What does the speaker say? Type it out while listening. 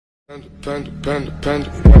Panda.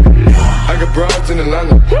 I got broads in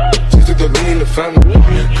Atlanta. Just took the lean in the family.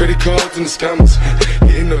 Credit cards and the scammers.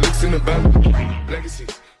 Getting no licks in the band. Legacies.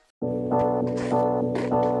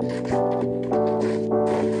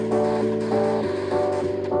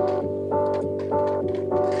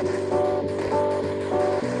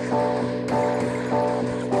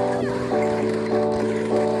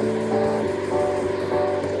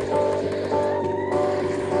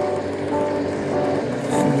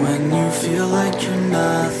 Feel like you're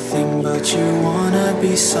nothing, but you wanna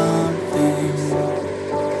be something.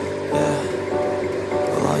 Yeah.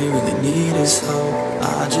 Well, all you really need is hope.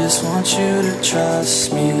 I just want you to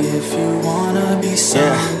trust me if you wanna be something.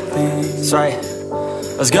 Yeah, that's right.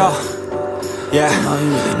 Let's go. Yeah,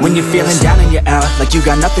 when you're feeling down and you're out, like you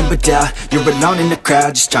got nothing but doubt. You're alone in the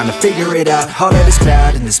crowd, just trying to figure it out. All that is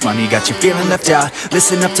bad, and this money got you feeling left out.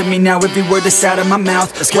 Listen up to me now, every word that's out of my mouth.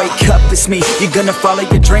 Wake up, it's me. You're gonna follow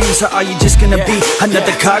your dreams, or are you just gonna be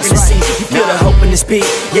another cog in the scene? You feel the hope in this beat,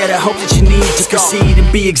 yeah, the hope that you need to proceed and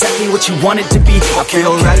be exactly what you want it to be. I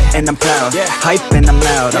feel right and I'm proud, hype and I'm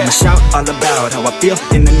loud. I'ma shout all about how I feel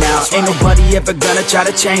in the now. Ain't nobody ever gonna try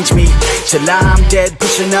to change me till I'm dead,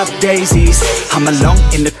 pushing up daisies. I'm alone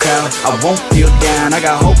in the crowd, I won't feel down. I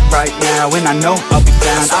got hope right now, and I know I'll be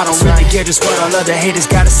found. I don't really care just what all other haters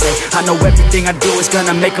gotta say. I know everything I do is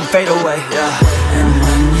gonna make them fade away. And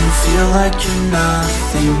when you feel like you're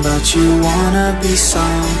nothing, but you wanna be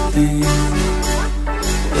something.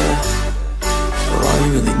 Yeah. Well, all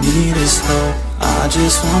you really need is hope. I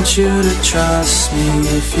just want you to trust me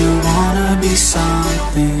if you wanna be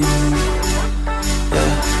something.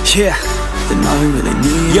 Yeah. Then all you really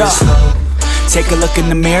need is hope. Take a look in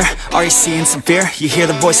the mirror, are you seeing some fear? You hear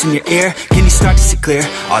the voice in your ear, can you start to see clear?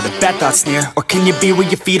 Are the bad thoughts near? Or can you be where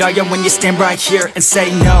your feet are when you stand right here and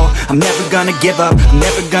say no? I'm never gonna give up, I'm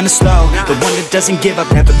never gonna slow. The one that doesn't give up,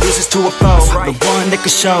 never loses to a foe. The one that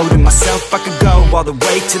could show to myself I could go all the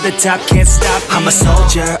way to the top, can't stop me. I'm a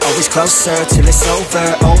soldier, always closer till it's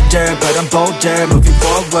over. Older, but I'm bolder, moving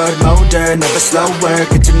forward, motor, never slower.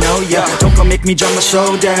 Good to know ya, don't go make me drop my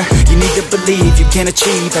shoulder. You need to believe you can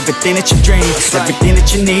achieve everything that you dream. Everything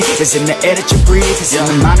that you need is in the air that you breathe. It's in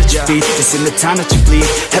the mind that you feed, it's in the time that you bleed.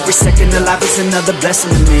 Every second of life is another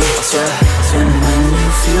blessing to me. And when you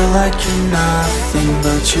feel like you're nothing,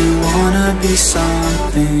 but you wanna be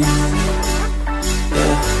something.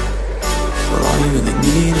 Yeah. Well, all you really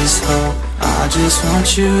need is hope. I just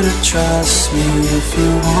want you to trust me if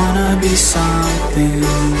you wanna be something.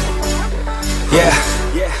 Yeah,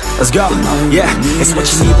 let's go. Yeah, it's what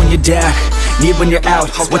you need when you're down, need when you're out.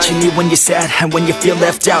 It's what you need when you're sad and when you feel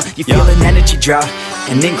left out. You feel an energy drought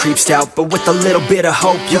and then creeps out, but with a little bit of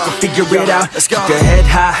hope you can figure it out. Keep your head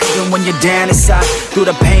high even when you're down inside. Through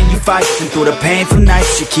the pain you fight and through the painful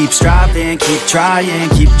nights you keep striving, keep trying,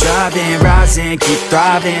 keep driving, rising, keep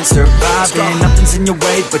thriving, surviving. Nothing's in your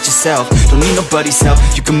way but yourself, don't need nobody's help.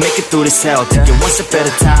 You can make it through this hell, take it one step at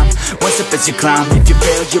a time, one step as you climb. If you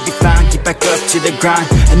fail you'll be fine, get back up to the grind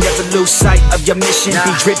and never lose sight of your mission.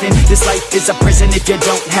 Be driven, this life is a prison if you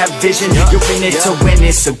don't have vision. You're in it to win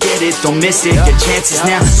it, so get it, don't miss it. Your chances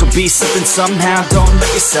now, so be something somehow. Don't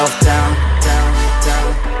let yourself down.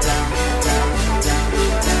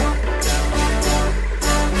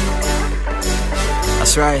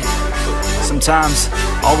 That's right. Sometimes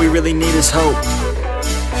all we really need is hope.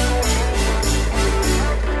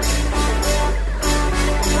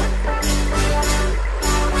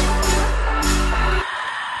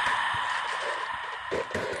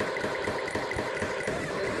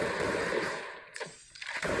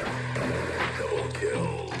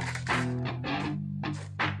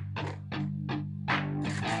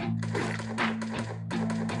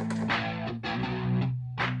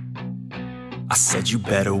 I said you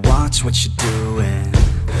better watch what you're doing,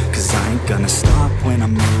 cause I ain't gonna stop when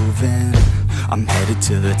I'm moving. I'm headed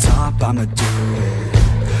to the top, I'ma do it.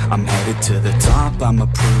 I'm headed to the top, I'ma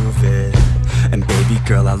prove it. And baby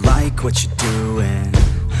girl, I like what you're doing.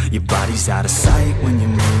 Your body's out of sight when you're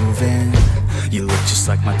moving. You look just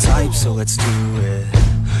like my type, so let's do it.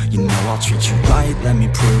 You know I'll treat you right, let me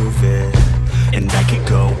prove it. And I could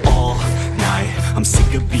go all night, I'm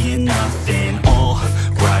sick of being nothing. All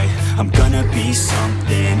right, I'm gonna be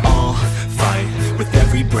something. I'll fight with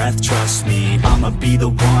every breath, trust me. I'ma be the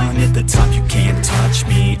one at the top, you can't touch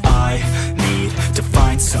me. I need to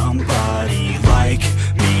find somebody like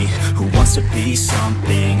me who wants to be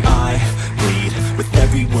something. I bleed with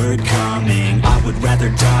every word coming. I would would rather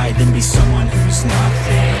die than be someone who's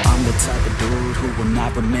nothing. I'm the type of dude who will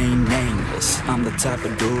not remain nameless. I'm the type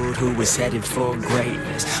of dude who is headed for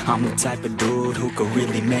greatness. I'm the type of dude who could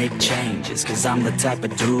really make changes, cause I'm the type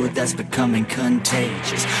of dude that's becoming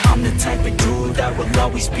contagious. I'm the type of dude that will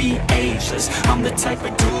always be ageless. I'm the type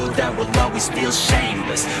of dude that will always feel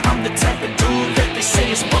shameless. I'm the type of dude that they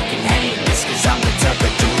say is fucking heinous, cause I'm the type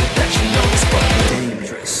of dude that you know is fucking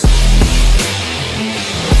dangerous.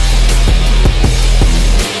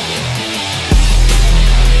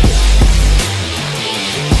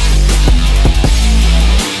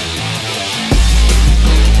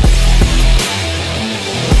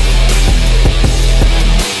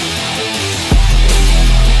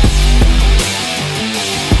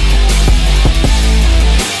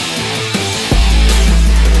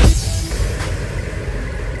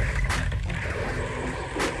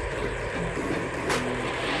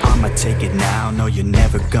 Take it now, no you're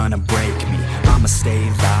never gonna break me. I'ma stay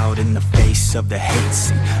loud in the face of the hate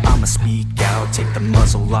scene. I'ma speak out, take the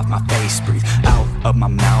muzzle off my face. Breathe out of my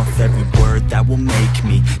mouth every word that will make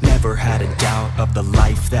me. Never had a doubt of the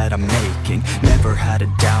life that I'm making. Never had a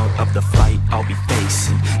doubt of the fight I'll be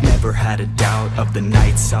facing. Never had a doubt of the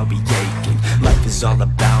nights I'll be aching. Life is all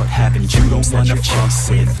about having dreams that you're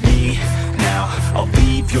chasing. With me now, I'll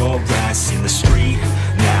leave your ass in the street.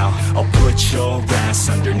 Now, I'll put your ass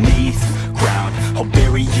underneath ground. I'll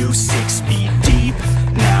bury you 6 feet deep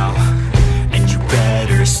now, and you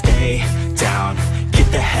better stay down. Get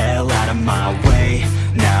the hell out of my way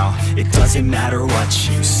now. It doesn't matter what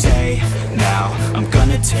you say now. I'm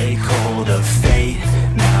gonna take hold of fate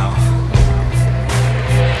now.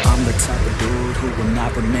 I'm the type of dude who will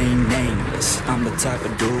not remain nameless. I'm the type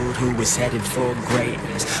of dude who is headed for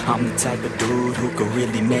greatness. I'm the type of dude who could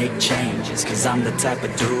really make changes, cause I'm the type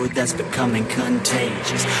of dude that's becoming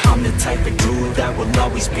contagious. I'm the type of dude that will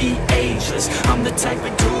always be ageless. I'm the type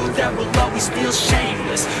of dude that will always feel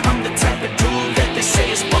shameless. I'm the type of dude that they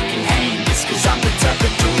say is fucking heinous, cause I'm the type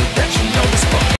of dude